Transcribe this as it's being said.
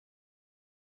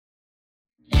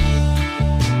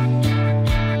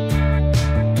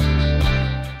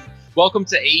Welcome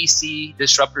to AEC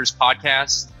Disruptors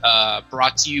Podcast,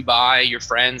 brought to you by your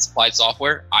friends Applied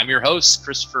Software. I'm your host,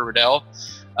 Christopher Riddell.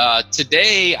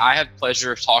 Today, I have the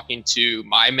pleasure of talking to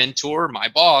my mentor, my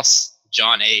boss,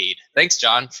 John Aid. Thanks,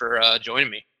 John, for joining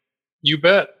me. You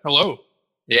bet. Hello.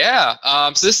 Yeah,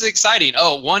 so this is exciting.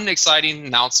 Oh, one exciting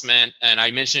announcement, and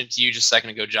I mentioned it to you just a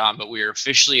second ago, John, but we are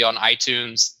officially on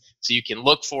iTunes, so you can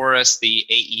look for us, the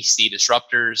AEC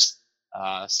Disruptors.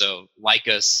 So like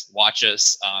us, watch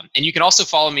us, and you can also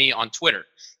follow me on Twitter.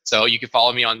 So you can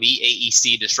follow me on the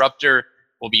AEC Disruptor.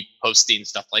 We'll be posting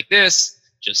stuff like this,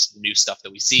 just new stuff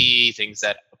that we see, things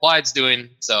that Applied's doing.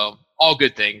 So all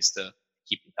good things to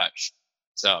keep in touch.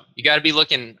 So you got to be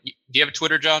looking. Do you have a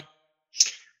Twitter, John?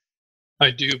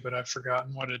 I do, but I've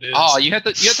forgotten what it is. Oh, you have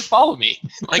to follow me.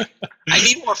 Like, I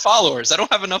need more followers. I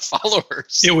don't have enough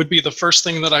followers. It would be the first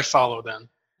thing that I follow then.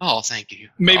 Oh, thank you.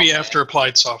 Maybe after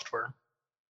Applied Software.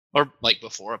 Or like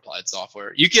before Applied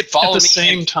Software. You could follow me at the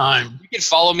same time. You can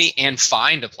follow me and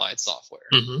find Applied Software.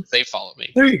 Mm-hmm. They follow me.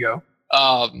 There you go.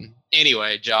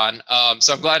 Anyway, John,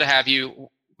 so I'm glad to have you.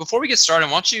 Before we get started,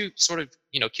 why don't you sort of,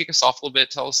 kick us off a little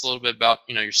bit, tell us a little bit about,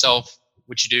 yourself,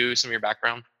 what you do, some of your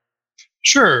background.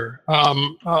 Sure.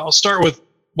 I'll start with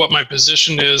what my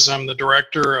position is. I'm the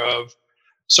director of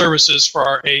services for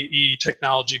our AE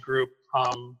technology group,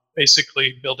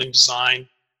 basically building design,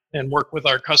 and work with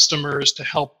our customers to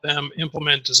help them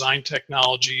implement design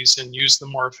technologies and use them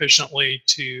more efficiently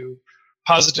to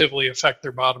positively affect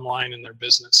their bottom line in their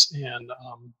business and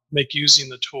make using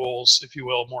the tools, if you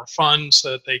will, more fun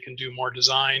so that they can do more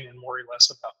design and worry less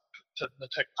about the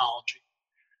technology.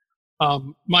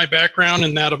 My background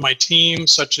and that of my team,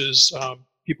 such as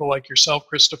people like yourself,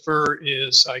 Christopher,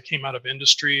 is I came out of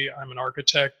industry. I'm an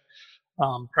architect,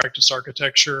 practice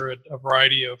architecture at a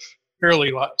variety of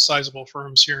fairly sizable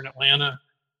firms here in Atlanta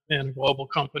and a global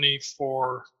company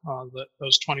for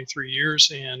those 23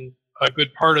 years. And a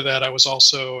good part of that, I was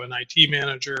also an IT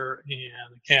manager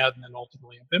and a CAD and then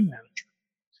ultimately a BIM manager.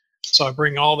 So I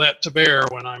bring all that to bear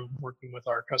when I'm working with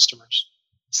our customers.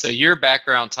 So your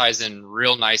background ties in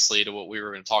real nicely to what we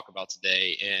were going to talk about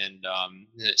today. And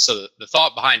so the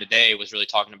thought behind today was really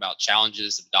talking about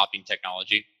challenges of adopting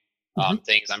technology.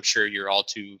 Things I'm sure you're all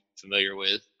too familiar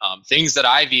with. Things that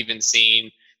I've even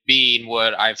seen being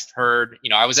what I've heard.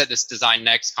 I was at this Design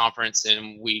Next conference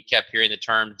and we kept hearing the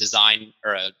term design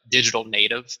or a digital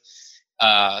native.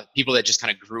 People that just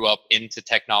kind of grew up into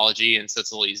technology and so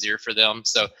it's a little easier for them.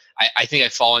 So I think I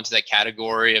fall into that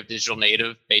category of digital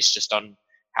native based just on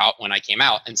when I came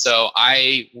out. And so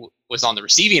I was on the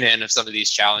receiving end of some of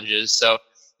these challenges. So,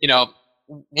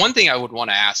 one thing I would want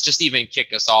to ask, just even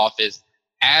kick us off is,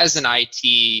 as an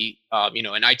IT,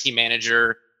 an IT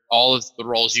manager, all of the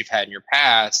roles you've had in your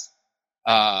past,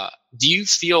 do you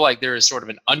feel like there is sort of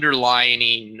an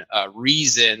underlying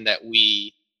reason that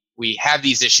we have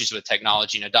these issues with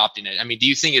technology and adopting it? I mean, do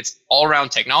you think it's all around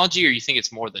technology, or you think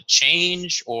it's more the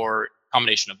change, or a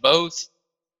combination of both?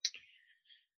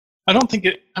 I don't think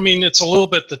it's a little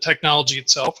bit the technology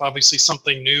itself. Obviously,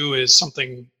 something new is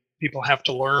something people have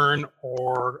to learn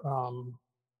or,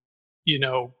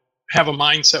 have a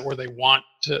mindset where they want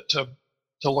to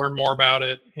learn more about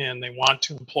it and they want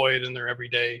to employ it in their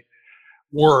everyday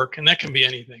work. And that can be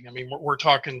anything. I mean, we're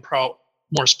talking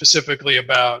more specifically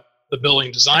about the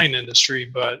building design industry,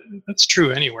 but that's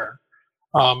true anywhere.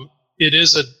 It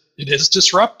is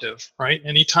disruptive, right?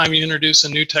 Anytime you introduce a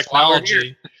new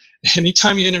technology,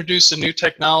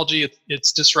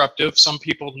 it's disruptive. Some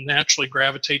people naturally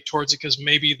gravitate towards it because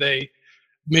maybe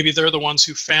they're the ones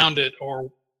who found it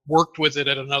or worked with it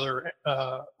at another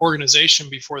organization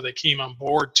before they came on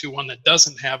board to one that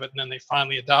doesn't have it, and then they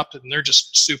finally adopt it, and they're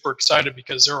just super excited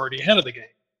because they're already ahead of the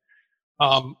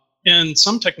game. And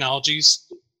some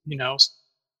technologies,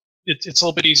 it's a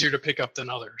little bit easier to pick up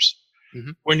than others. Mm-hmm.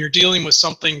 When you're dealing with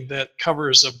something that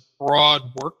covers a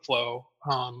broad workflow,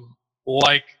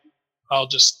 like I'll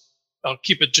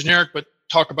keep it generic, but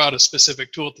talk about a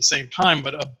specific tool at the same time.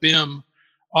 But a BIM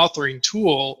authoring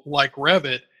tool like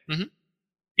Revit, mm-hmm.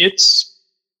 It's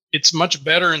much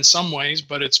better in some ways,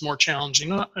 but it's more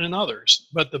challenging in others.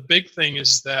 But the big thing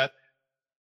is that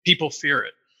people fear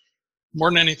it.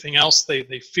 More than anything else, they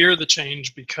fear the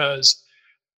change because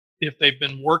if they've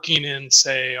been working in,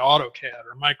 say, AutoCAD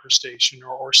or MicroStation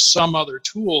or some other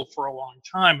tool for a long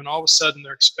time, and all of a sudden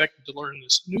they're expected to learn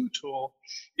this new tool,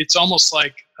 it's almost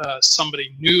like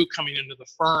somebody new coming into the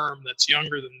firm that's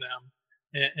younger than them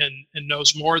and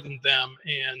knows more than them,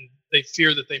 and they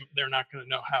fear that they're not going to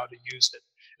know how to use it.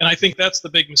 And I think that's the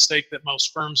big mistake that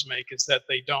most firms make, is that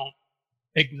they don't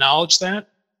acknowledge that,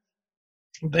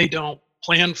 they don't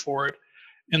plan for it,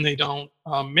 and they don't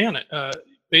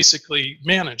basically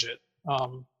manage it.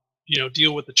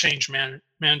 Deal with the change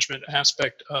management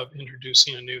aspect of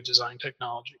introducing a new design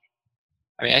technology.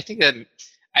 I mean, I think that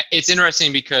it's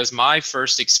interesting because my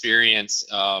first experience,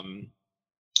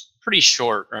 pretty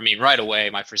short. I mean, right away,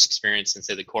 my first experience in,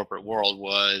 say, the corporate world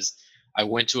was I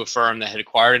went to a firm that had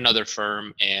acquired another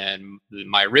firm, and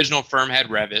my original firm had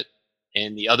Revit,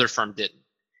 and the other firm didn't.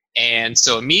 And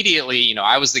so immediately,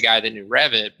 I was the guy that knew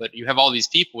Revit, but you have all these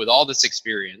people with all this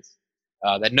experience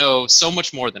that know so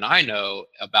much more than I know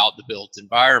about the built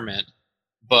environment.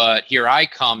 But here I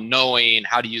come knowing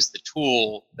how to use the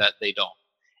tool that they don't.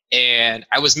 And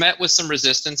I was met with some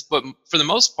resistance, but for the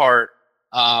most part,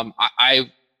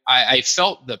 I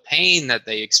felt the pain that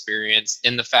they experienced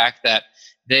in the fact that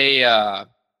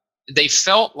they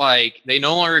felt like they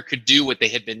no longer could do what they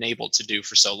had been able to do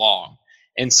for so long.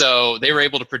 And so they were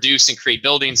able to produce and create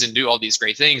buildings and do all these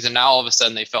great things. And now all of a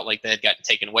sudden they felt like they had gotten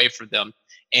taken away from them.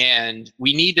 And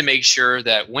we need to make sure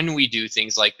that when we do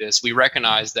things like this, we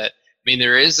recognize that,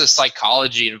 there is a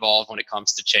psychology involved when it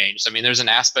comes to change. There's an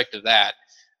aspect of that.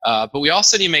 But we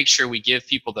also need to make sure we give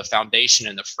people the foundation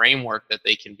and the framework that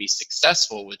they can be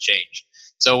successful with change.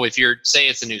 So if say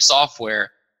it's a new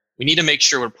software, we need to make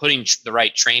sure we're putting the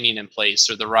right training in place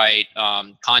or the right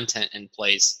content in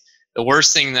place. The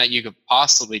worst thing that you could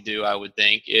possibly do, I would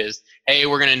think, is, hey,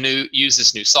 we're going to use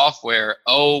this new software.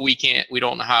 Oh, we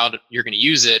don't know how you're going to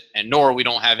use it, and nor we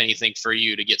don't have anything for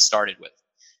you to get started with.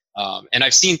 And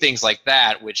I've seen things like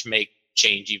that, which make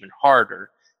change even harder.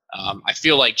 I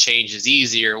feel like change is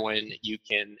easier when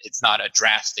it's not a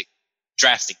drastic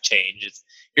change.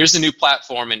 Here's a new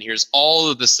platform, and here's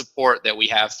all of the support that we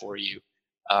have for you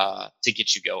to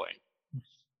get you going.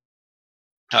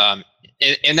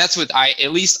 And that's what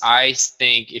at least I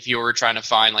think, if you were trying to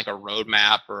find like a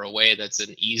roadmap or a way that's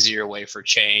an easier way for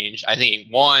change, I think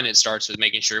one, it starts with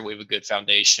making sure we have a good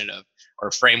foundation or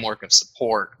framework of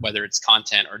support, whether it's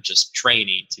content or just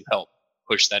training to help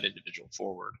push that individual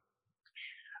forward.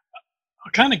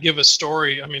 I'll kind of give a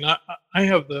story. I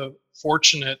have the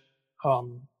fortunate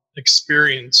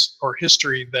experience or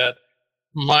history that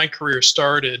my career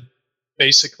started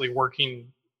basically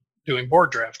doing board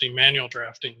drafting, manual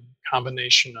drafting,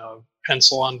 combination of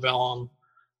pencil on vellum,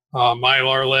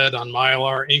 Mylar lead on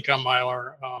Mylar, ink on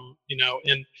Mylar,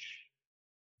 and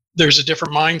there's a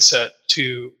different mindset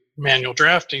to manual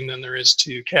drafting than there is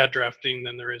to CAD drafting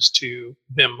than there is to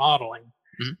BIM modeling.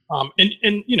 Mm-hmm.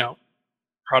 And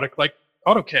product like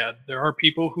AutoCAD, there are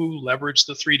people who leverage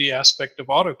the 3D aspect of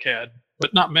AutoCAD,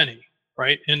 but not many,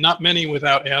 right? And not many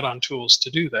without add-on tools to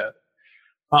do that.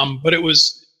 But it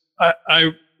was,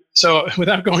 so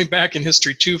without going back in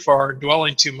history too far,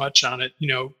 dwelling too much on it,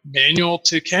 manual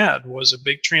to CAD was a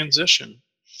big transition.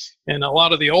 And a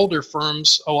lot of the older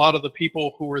firms, a lot of the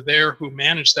people who were there who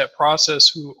managed that process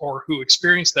who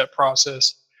experienced that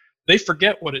process, they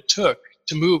forget what it took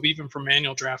to move even from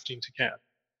manual drafting to CAD.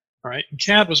 All right, and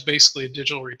CAD was basically a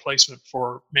digital replacement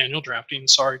for manual drafting.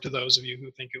 Sorry to those of you who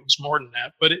think it was more than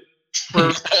that, but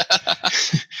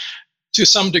to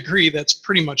some degree, that's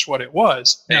pretty much what it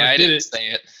was. Now, I didn't say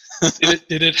it.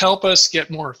 Did it help us get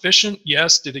more efficient?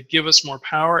 Yes. Did it give us more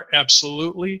power?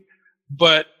 Absolutely.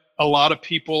 But a lot of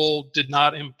people did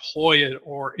not employ it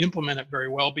or implement it very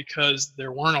well because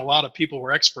there weren't a lot of people who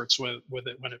were experts with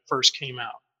it when it first came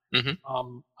out.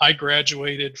 Mm-hmm. I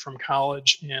graduated from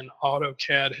college and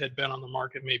AutoCAD had been on the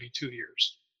market maybe 2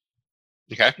 years.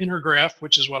 Okay. Intergraph,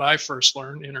 which is what I first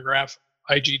learned, Intergraph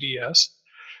IGDS.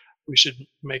 We should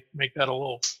make that a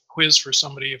little quiz for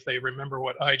somebody if they remember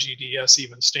what IGDS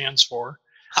even stands for.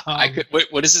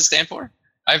 What does it stand for?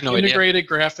 I have no idea. Integrated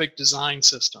Graphic Design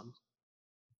System.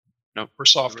 No. For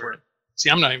software. See,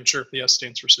 I'm not even sure if the S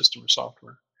stands for system or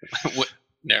software.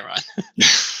 Never mind.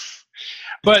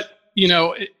 But,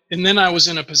 and then I was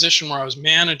in a position where I was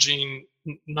managing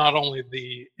not only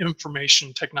the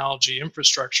information technology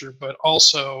infrastructure, but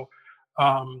also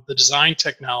the design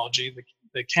technology,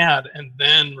 the CAD, and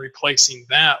then replacing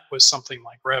that with something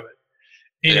like Revit.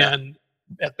 And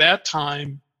at that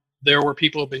time, there were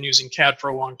people who have been using CAD for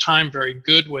a long time, very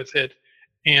good with it,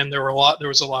 and there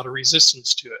was a lot of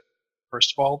resistance to it.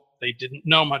 First of all, they didn't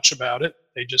know much about it.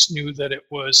 They just knew that it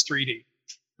was 3D.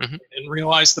 Mm-hmm. And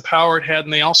realized the power it had,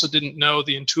 and they also didn't know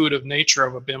the intuitive nature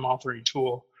of a BIM authoring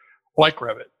tool like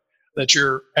Revit, that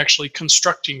you're actually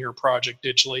constructing your project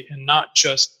digitally and not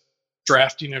just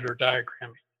drafting it or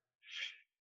diagramming.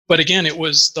 But again, it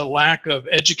was the lack of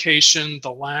education,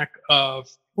 the lack of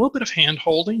a little bit of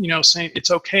hand-holding, saying,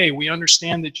 it's okay, we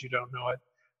understand that you don't know it.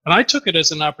 And I took it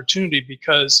as an opportunity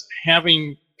because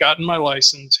having gotten my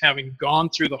license, having gone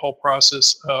through the whole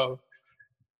process of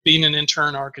being an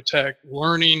intern architect,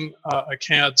 learning a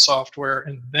CAD software,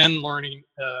 and then learning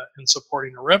and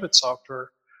supporting a Revit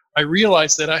software, I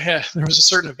realized that there was a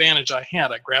certain advantage I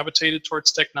had. I gravitated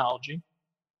towards technology,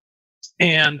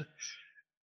 and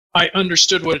I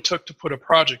understood what it took to put a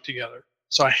project together.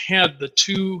 So I had the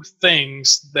two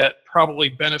things that probably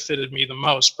benefited me the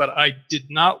most, but I did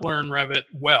not learn Revit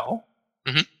well.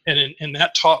 Mm-hmm. And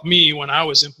that taught me, when I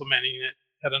was implementing it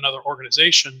at another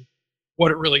organization,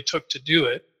 what it really took to do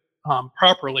it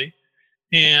properly.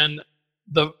 And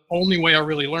the only way I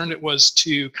really learned it was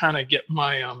to kind of get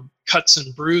my cuts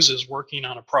and bruises working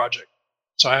on a project.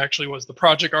 So I actually was the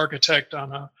project architect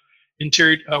on a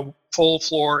full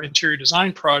floor interior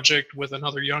design project with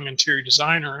another young interior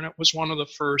designer, and it was one of the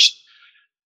first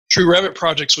true Revit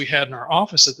projects we had in our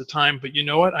office at the time. But you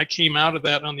know what? I came out of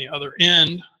that on the other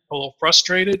end a little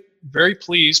frustrated, very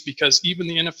pleased, because even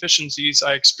the inefficiencies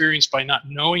I experienced by not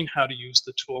knowing how to use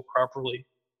the tool properly,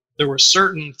 there were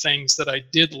certain things that I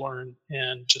did learn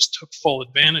and just took full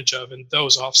advantage of, and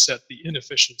those offset the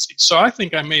inefficiencies. So I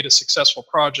think I made a successful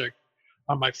project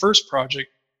on my first project,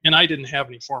 and I didn't have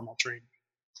any formal training.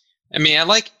 I mean,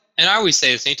 and I always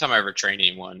say this anytime I ever train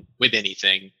anyone with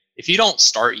anything, if you don't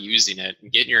start using it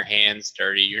and getting your hands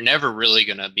dirty, you're never really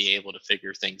going to be able to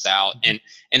figure things out. And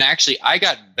actually, I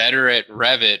got better at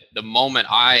Revit the moment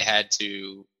I had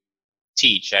to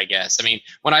teach, I guess. I mean,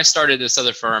 when I started this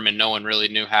other firm and no one really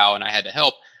knew how and I had to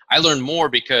help, I learned more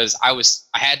because I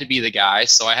had to be the guy,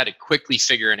 so I had to quickly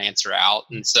figure an answer out.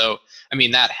 And so, I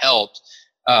mean, that helped.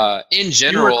 In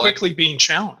general, you were quickly being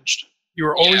challenged. You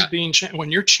were always being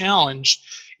when you're challenged.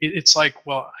 It's like,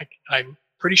 well, I'm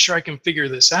pretty sure I can figure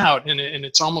this out, and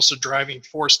it's almost a driving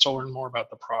force to learn more about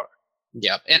the product.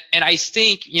 Yeah, and I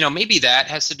think maybe that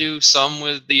has to do some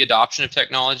with the adoption of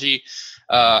technology.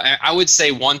 I would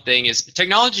say one thing is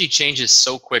technology changes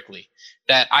so quickly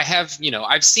that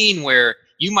I've seen where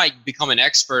you might become an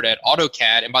expert at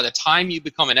AutoCAD, and by the time you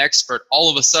become an expert, all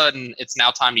of a sudden it's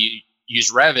now time to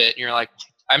use Revit, and you're like,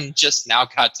 I'm just now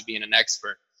got to being an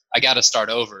expert. I got to start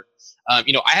over. I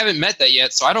haven't met that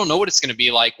yet, so I don't know what it's going to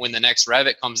be like when the next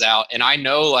Revit comes out. And I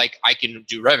know, like, I can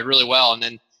do Revit really well, and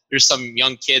then there's some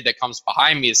young kid that comes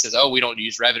behind me that says, "Oh, we don't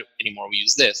use Revit anymore. We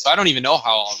use this." So I don't even know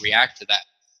how I'll react to that.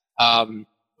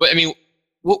 But I mean,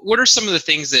 what are some of the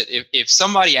things that if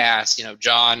somebody asks,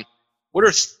 John, what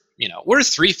are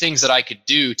 3 things that I could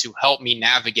do to help me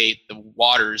navigate the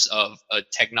waters of a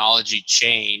technology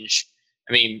change?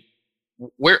 I mean,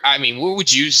 what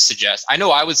would you suggest? I know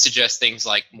I would suggest things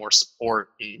like more support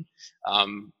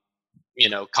and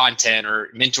content or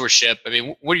mentorship. I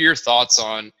mean, what are your thoughts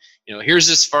on, here's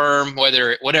this firm,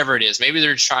 whatever it is, maybe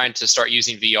they're trying to start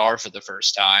using VR for the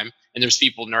first time and there's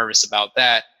people nervous about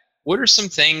that. What are some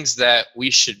things that we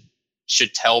should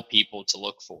tell people to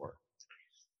look for?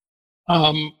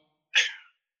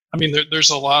 I mean,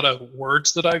 there's a lot of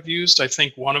words that I've used. I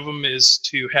think one of them is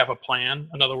to have a plan.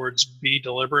 In other words, be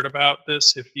deliberate about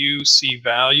this. If you see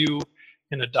value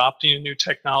in adopting a new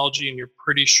technology and you're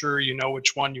pretty sure you know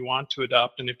which one you want to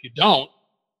adopt, and if you don't,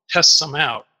 test some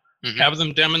out. Mm-hmm. Have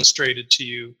them demonstrated to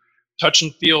you, touch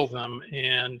and feel them,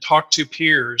 and talk to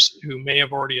peers who may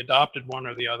have already adopted one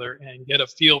or the other and get a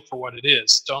feel for what it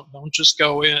is. Don't just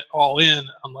go all in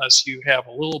unless you have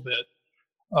a little bit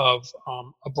of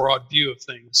a broad view of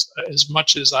things. As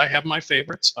much as I have my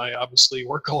favorites, I obviously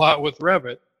work a lot with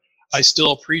Revit, I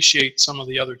still appreciate some of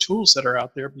the other tools that are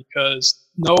out there because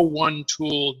no one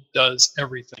tool does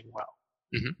everything well.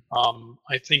 Mm-hmm.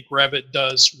 I think Revit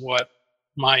does what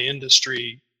my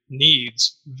industry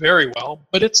needs very well,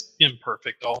 but it's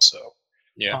imperfect also.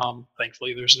 Yeah.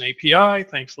 Thankfully, there's an API.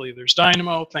 Thankfully, there's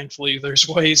Dynamo. Thankfully, there's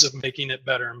ways of making it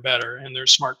better and better. And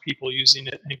there's smart people using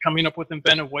it and coming up with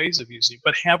inventive ways of using it.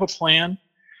 But have a plan.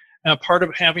 And part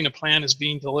of having a plan is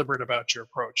being deliberate about your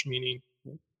approach, meaning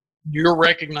you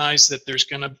recognize that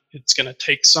it's gonna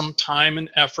take some time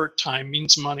and effort. Time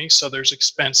means money, so there's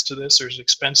expense to this. There's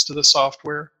expense to the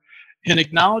software, and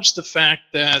acknowledge the fact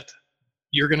that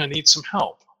you're gonna need some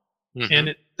help. Mm-hmm. And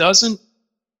it doesn't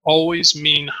always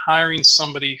mean hiring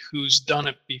somebody who's done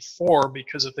it before,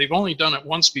 because if they've only done it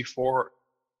once before,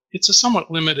 it's a somewhat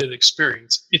limited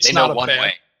experience. It's not a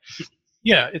bad.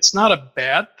 Yeah, it's not a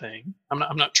bad thing.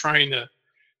 I'm not trying to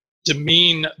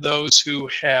demean those who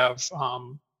have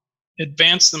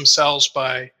advanced themselves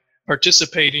by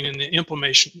participating in the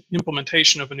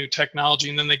implementation of a new technology,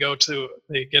 and then they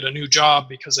get a new job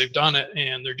because they've done it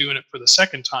and they're doing it for the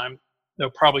second time.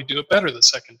 They'll probably do it better the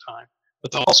second time,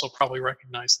 but they'll also probably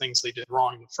recognize things they did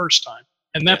wrong the first time.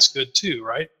 And that's good too,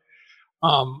 right?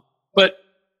 But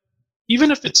even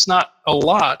if it's not a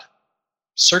lot,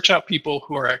 search out people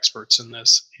who are experts in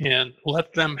this and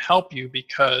let them help you,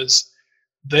 because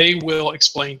they will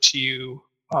explain to you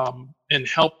and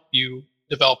help you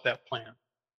develop that plan.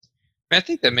 I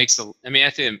think that makes I mean, I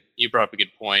think you brought up a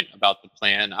good point about the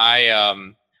plan.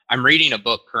 I'm reading a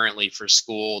book currently for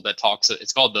school that talks.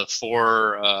 It's called the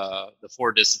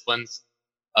four disciplines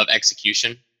of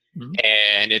execution,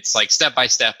 and it's like step by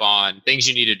step on things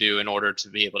you need to do in order to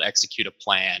be able to execute a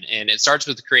plan. And it starts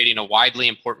with creating a widely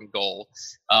important goal,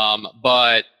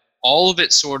 but all of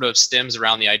it sort of stems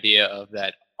around the idea of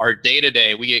that our day to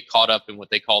day we get caught up in what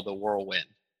they call the whirlwind.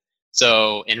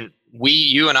 So, and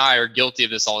you and I are guilty of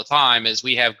this all the time, is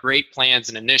we have great plans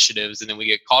and initiatives, and then we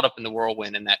get caught up in the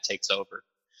whirlwind, and that takes over.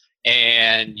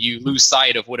 And you lose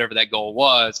sight of whatever that goal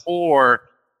was. Or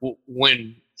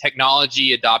when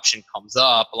technology adoption comes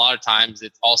up, a lot of times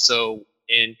it's also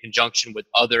in conjunction with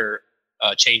other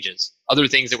changes, other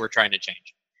things that we're trying to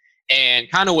change. And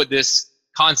kind of what this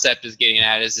concept is getting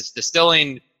at is it's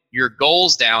distilling your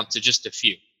goals down to just a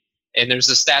few. And there's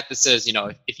a stat that says, you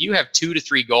know, if you have 2 to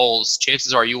 3 goals,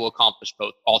 chances are you will accomplish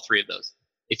all 3 of those.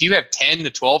 If you have 10 to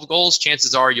 12 goals,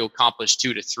 chances are you'll accomplish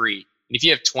 2 to 3. And if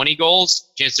you have 20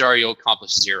 goals, chances are you'll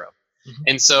accomplish 0.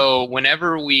 And so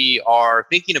whenever we are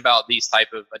thinking about these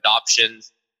type of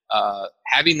adoptions,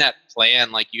 having that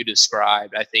plan like you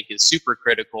described, I think is super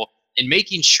critical, and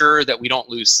making sure that we don't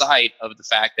lose sight of the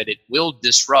fact that it will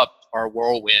disrupt our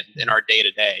whirlwind in our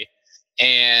day-to-day.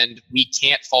 And we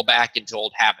can't fall back into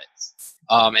old habits.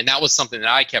 And that was something that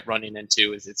I kept running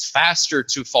into, is it's faster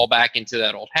to fall back into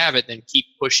that old habit than keep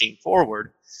pushing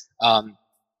forward. And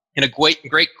a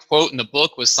great quote in the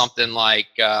book was something like,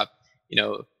 you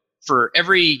know, for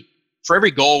every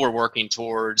goal we're working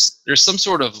towards, there's some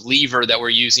sort of lever that we're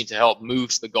using to help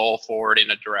move the goal forward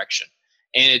in a direction.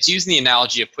 And it's using the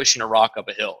analogy of pushing a rock up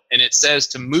a hill. And it says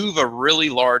to move a really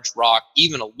large rock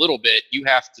even a little bit, you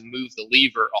have to move the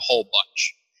lever a whole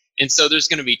bunch. And so there's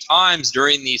going to be times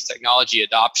during these technology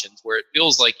adoptions where it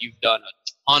feels like you've done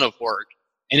a ton of work,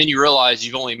 and then you realize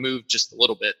you've only moved just a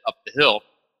little bit up the hill.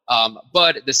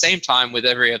 But at the same time, with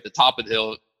every at the top of the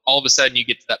hill, all of a sudden you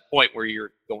get to that point where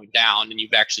you're going down and you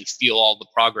actually feel all the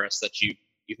progress that you've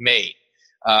made.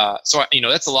 So, you know,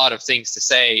 that's a lot of things to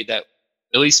say that,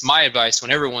 at least my advice when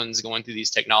everyone's going through these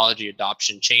technology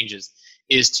adoption changes,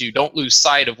 is to don't lose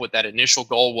sight of what that initial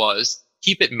goal was,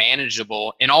 keep it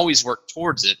manageable, and always work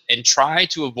towards it, and try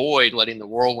to avoid letting the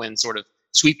whirlwind sort of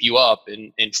sweep you up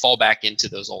and fall back into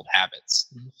those old habits.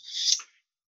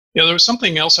 Yeah, there was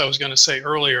something else I was going to say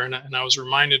earlier, and I was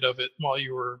reminded of it while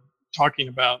you were talking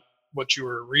about what you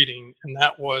were reading, and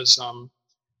that was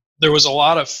there was a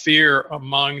lot of fear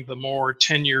among the more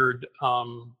tenured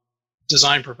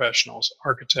design professionals,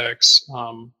 architects,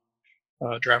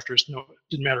 drafters, no, it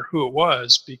didn't matter who it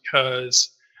was,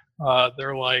 because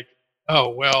they're like, oh,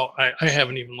 well, I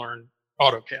haven't even learned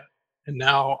AutoCAD. And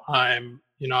now I'm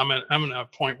at a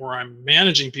point where I'm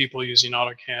managing people using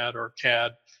AutoCAD or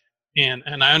CAD, and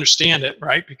I understand it,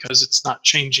 right? Because it's not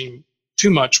changing too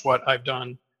much what I've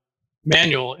done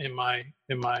manual in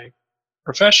my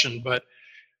profession. But,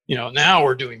 you know, now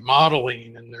we're doing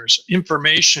modeling, and there's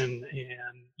information,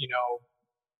 and, you know,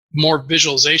 more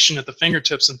visualization at the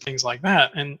fingertips and things like that.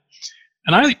 And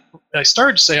I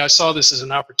started to say I saw this as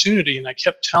an opportunity, and I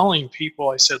kept telling people,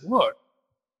 I said, look,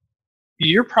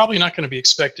 you're probably not going to be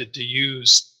expected to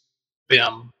use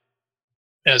BIM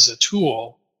as a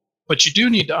tool, but you do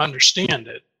need to understand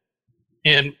it.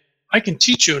 And I can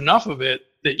teach you enough of it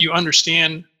that you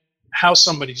understand how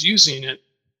somebody's using it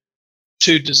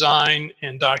to design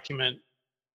and document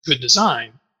good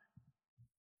design.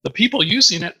 The people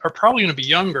using it are probably going to be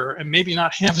younger and maybe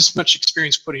not have as much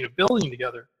experience putting a building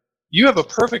together. You have a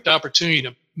perfect opportunity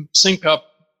to sync up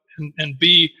and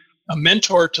be a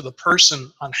mentor to the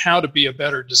person on how to be a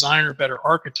better designer, better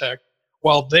architect,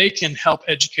 while they can help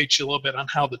educate you a little bit on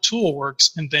how the tool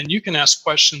works. And then you can ask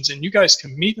questions, and you guys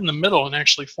can meet in the middle and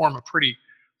actually form a pretty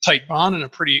tight bond and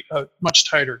a much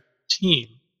tighter team.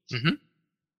 Mm-hmm.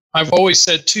 I've always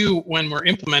said too, when we're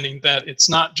implementing, that it's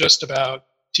not just about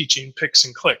teaching picks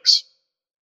and clicks.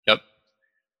 Yep.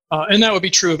 And that would be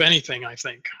true of anything, I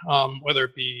think, whether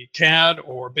it be CAD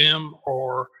or BIM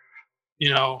or, you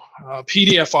know,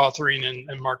 PDF authoring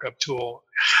and markup tool.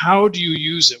 How do you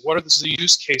use it? What is the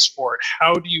use case for it?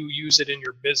 How do you use it in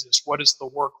your business? What is the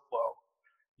workflow?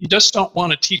 You just don't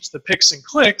want to teach the picks and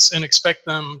clicks and expect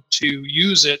them to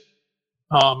use it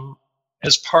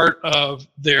as part of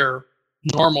their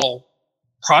normal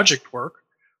project work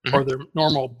or their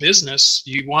normal business.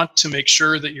 You want to make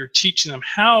sure that you're teaching them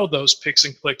how those picks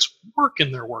and clicks work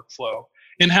in their workflow,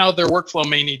 and how their workflow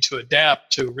may need to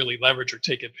adapt to really leverage or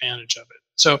take advantage of it.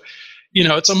 So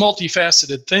it's a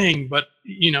multifaceted thing, but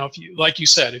if you, like you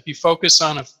said, if you focus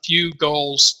on a few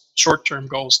goals, short-term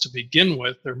goals to begin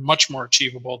with, they're much more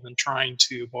achievable than trying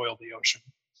to boil the ocean.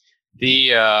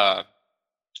 The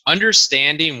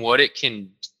understanding what it can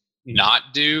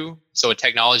not do, so a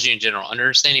technology in general,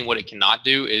 understanding what it cannot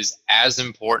do is as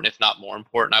important, if not more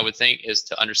important, I would think, is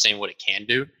to understand what it can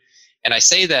do. And I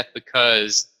say that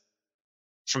because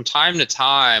from time to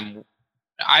time,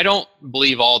 I don't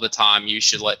believe all the time you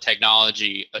should let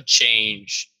technology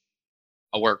change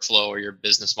a workflow or your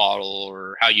business model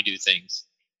or how you do things.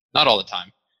 Not all the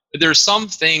time. But there's some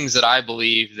things that I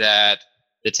believe that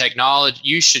the technology,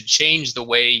 you should change the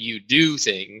way you do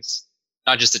things,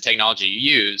 not just the technology you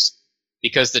use,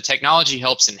 because the technology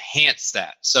helps enhance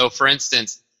that. So for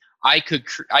instance, I could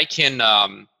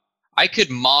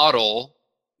model,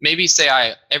 maybe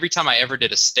say every time I ever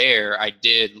did a stair, I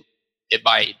did it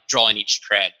by drawing each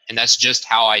tread, and that's just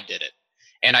how I did it.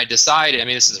 And I decided, I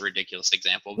mean, this is a ridiculous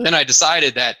example, but then I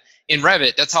decided that in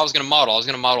Revit, that's how I was going to model. I was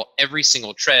going to model every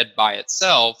single tread by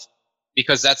itself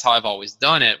because that's how I've always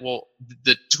done it. Well,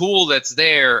 the tool that's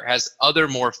there has other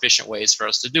more efficient ways for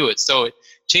us to do it. So it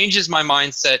changes my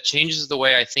mindset, changes the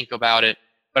way I think about it,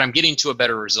 but I'm getting to a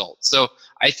better result. So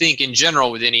I think in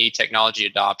general with any technology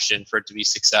adoption, for it to be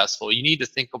successful, you need to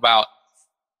think about,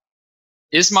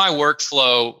 is my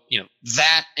workflow,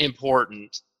 that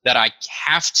important that I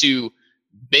have to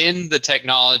bend the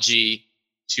technology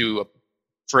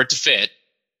for it to fit?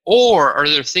 Or are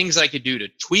there things I could do to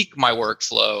tweak my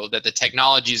workflow that the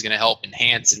technology is going to help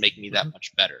enhance and make me that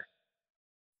much better?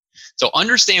 So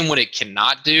understand what it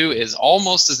cannot do is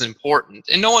almost as important.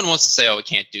 And no one wants to say, oh, it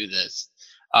can't do this,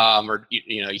 or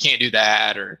you can't do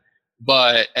that.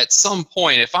 But at some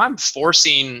point, if I'm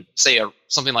forcing, say,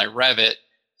 something like Revit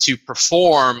to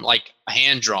perform like a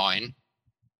hand drawing,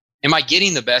 am I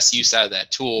getting the best use out of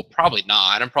that tool? Probably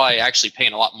not. I'm probably actually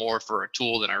paying a lot more for a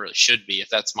tool than I really should be if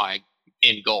that's my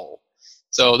end goal.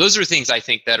 So those are things I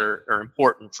think that are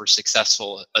important for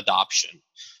successful adoption.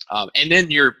 And then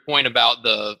your point about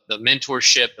the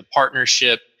mentorship, the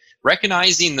partnership,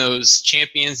 recognizing those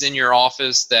champions in your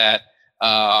office that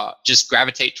just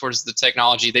gravitate towards the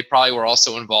technology. They probably were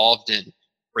also involved in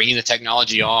bringing the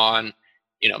technology on.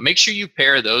 Make sure you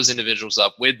pair those individuals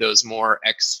up with those more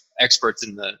experts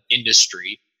in the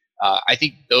industry. I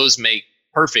think those make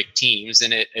perfect teams,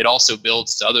 and it also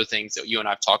builds to other things that you and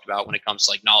I've talked about when it comes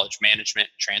to like knowledge management,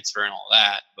 transfer, and all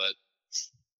that. But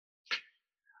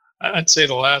I'd say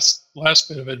the last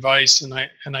bit of advice, and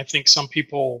I think some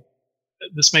people,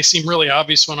 this may seem really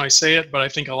obvious when I say it, but I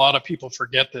think a lot of people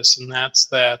forget this, and that's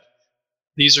that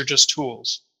these are just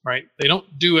tools, right? They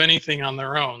don't do anything on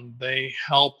their own. They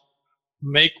help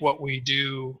make what we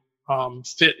do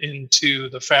fit into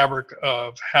the fabric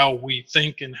of how we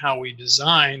think and how we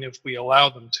design if we allow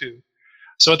them to.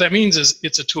 So what that means is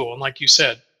it's a tool. And like you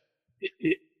said,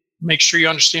 make sure you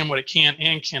understand what it can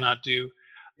and cannot do.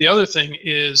 The other thing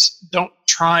is don't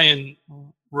try and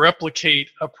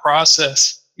replicate a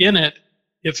process in it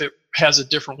if it has a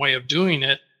different way of doing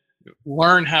it.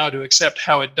 Learn how to accept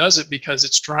how it does it because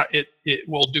it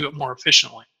will do it more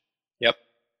efficiently. Yep.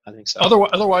 I think so.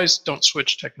 Otherwise, don't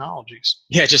switch technologies.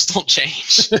 Yeah, just don't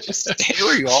change. Just stay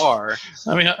where you are.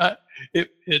 I mean,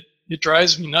 it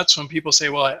drives me nuts when people say,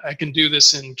 "Well, I can do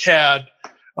this in CAD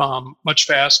much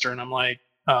faster," and I'm like,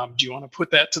 "Do you want to put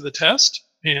that to the test?"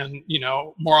 And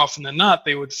more often than not,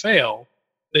 they would fail.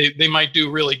 They might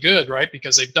do really good, right?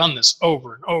 Because they've done this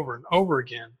over and over and over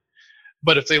again.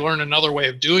 But if they learn another way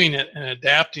of doing it and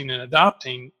adapting and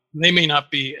adopting, they may not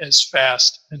be as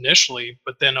fast initially,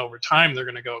 but then over time they're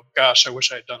going to go, gosh, I wish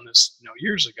I had done this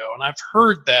years ago. And I've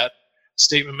heard that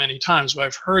statement many times, but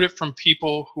I've heard it from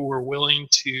people who were willing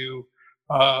to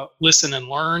listen and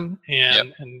learn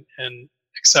and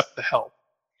accept the help.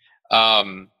 I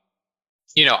mean,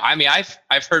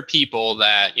 I've heard people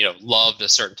that loved a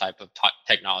certain type of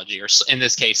technology, or in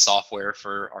this case software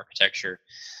for architecture,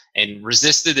 and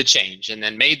resisted the change, and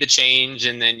then made the change,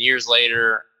 and then years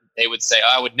later they would say,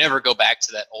 oh, I would never go back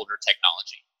to that older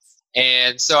technology.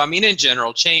 And so, I mean, in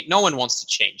general, change, no one wants to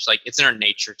change. Like, it's in our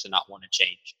nature to not want to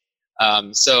change.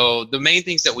 So the main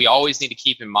things that we always need to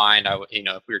keep in mind,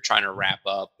 if we were trying to wrap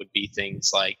up, would be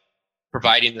things like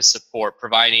providing the support,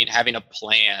 having a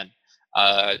plan,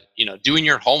 doing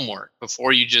your homework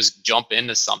before you just jump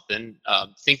into something.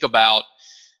 Think about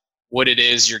what it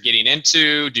is you're getting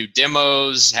into, do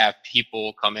demos, have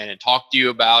people come in and talk to you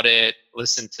about it,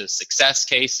 listen to success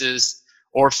cases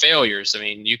or failures. I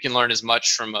mean, you can learn as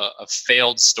much from a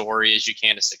failed story as you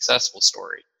can a successful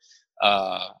story.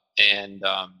 So,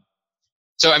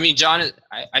 I mean, John,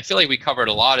 I feel like we covered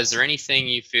a lot. Is there anything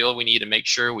you feel we need to make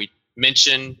sure we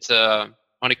mention to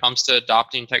when it comes to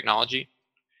adopting technology?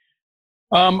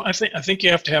 I think you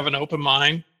have to have an open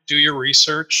mind, do your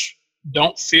research,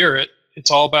 don't fear it. It's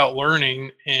all about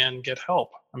learning and get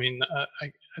help. I mean,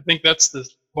 I think that's the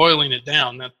boiling it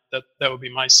down. That would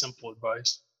be my simple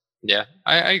advice. Yeah,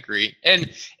 I agree.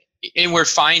 And we're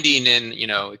finding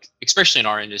in, especially in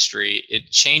our industry,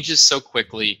 it changes so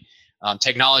quickly.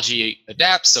 Technology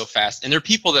adapts so fast, and there are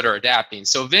people that are adapting.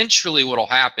 So eventually what will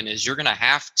happen is you're going to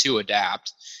have to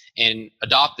adapt and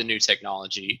adopt the new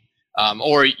technology,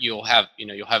 or you'll have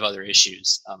other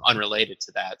issues unrelated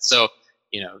to that. So,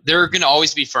 there are going to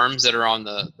always be firms that are on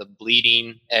the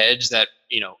bleeding edge that,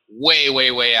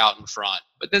 way out in front.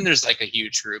 But then there's like a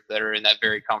huge group that are in that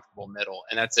very comfortable middle,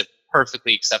 and that's a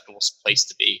perfectly acceptable place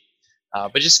to be.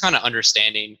 But just kind of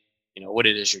understanding, what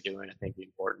it is you're doing, I think, is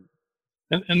important.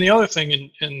 And the other thing,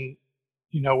 and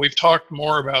we've talked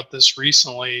more about this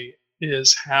recently,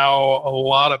 is how a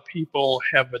lot of people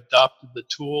have adopted the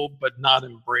tool but not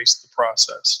embraced the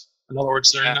process. In other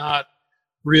words, they're not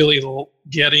really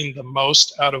getting the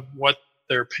most out of what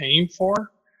they're paying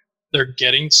for. They're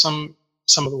getting some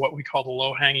of what we call the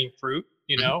low-hanging fruit,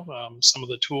 some of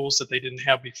the tools that they didn't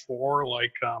have before,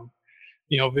 like,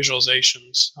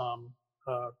 visualizations,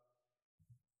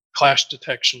 clash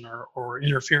detection or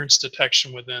interference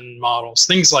detection within models,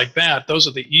 things like that. Those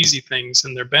are the easy things,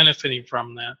 and they're benefiting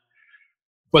from that.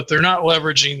 But they're not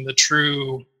leveraging the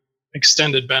true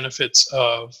extended benefits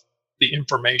of the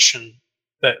information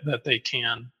that they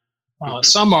can.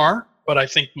 Some are, but I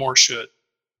think more should.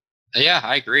 Yeah,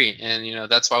 I agree. And,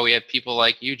 that's why we have people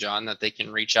like you, John, that they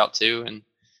can reach out to, and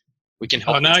we can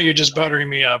help. Oh, now you're just buttering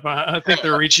me up. I think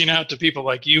they're reaching out to people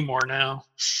like you more now.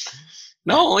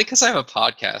 No, only because I have a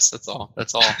podcast. That's all.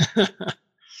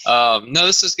 No,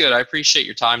 this is good. I appreciate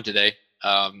your time today.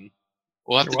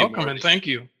 We'll have You're to welcome, do more. And thank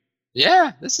you.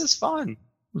 Yeah, this is fun.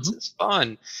 This is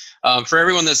fun. For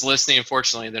everyone that's listening,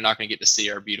 unfortunately, they're not going to get to see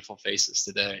our beautiful faces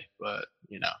today, but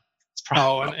it's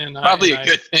probably a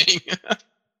good thing.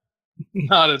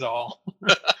 Not at all.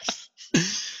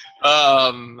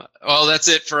 Well, that's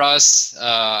it for us.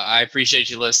 I appreciate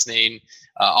you listening.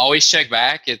 Always check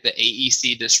back at the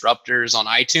AEC Disruptors on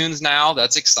iTunes now.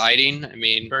 That's exciting. I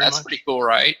mean, that's pretty cool,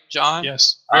 right, John?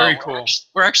 Yes, very cool.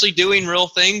 We're actually doing real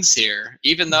things here,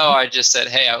 even though I just said,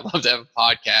 hey, I would love to have a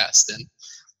podcast, and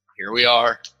here we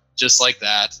are, just like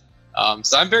that.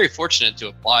 So I'm very fortunate to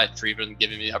apply for even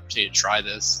giving me the opportunity to try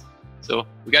this. So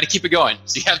we got to keep it going.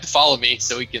 So you have to follow me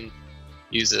so we can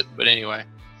use it. But anyway,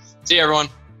 see you, everyone.